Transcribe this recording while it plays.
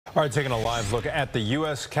All right, taking a live look at the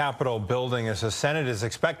U.S. Capitol building as the Senate is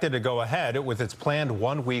expected to go ahead with its planned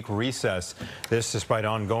one-week recess. This despite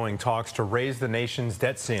ongoing talks to raise the nation's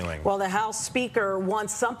debt ceiling. Well, the House Speaker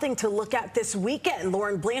wants something to look at this weekend.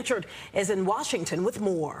 Lauren Blanchard is in Washington with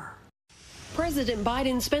more. President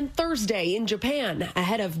Biden spent Thursday in Japan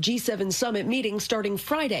ahead of G7 summit meeting starting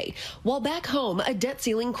Friday. While back home, a debt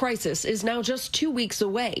ceiling crisis is now just 2 weeks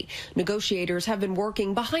away. Negotiators have been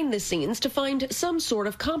working behind the scenes to find some sort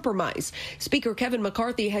of compromise. Speaker Kevin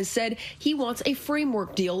McCarthy has said he wants a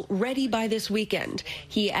framework deal ready by this weekend.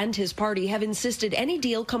 He and his party have insisted any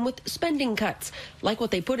deal come with spending cuts, like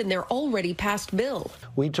what they put in their already passed bill.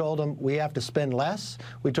 We told them we have to spend less.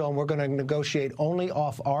 We told them we're going to negotiate only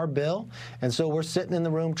off our bill. And so we're sitting in the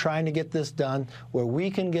room trying to get this done where we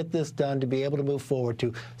can get this done to be able to move forward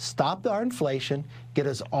to stop our inflation, get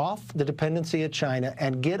us off the dependency of China,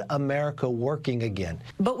 and get America working again.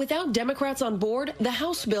 But without Democrats on board, the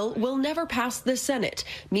House bill will never pass the Senate.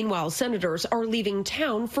 Meanwhile, senators are leaving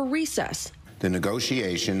town for recess. The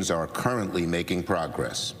negotiations are currently making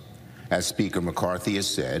progress. As Speaker McCarthy has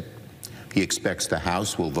said, he expects the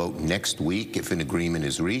House will vote next week if an agreement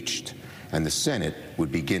is reached, and the Senate would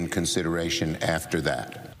begin consideration after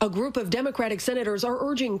that. A group of Democratic senators are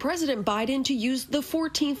urging President Biden to use the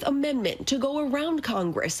 14th Amendment to go around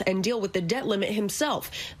Congress and deal with the debt limit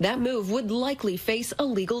himself. That move would likely face a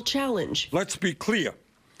legal challenge. Let's be clear.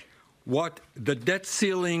 What the debt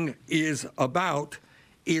ceiling is about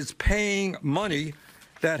is paying money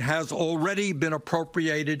that has already been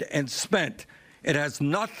appropriated and spent. It has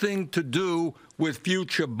nothing to do with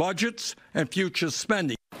future budgets and future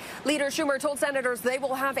spending. Leader Schumer told senators they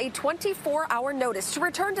will have a 24-hour notice to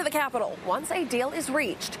return to the Capitol once a deal is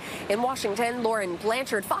reached. In Washington, Lauren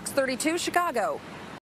Blanchard, Fox 32, Chicago.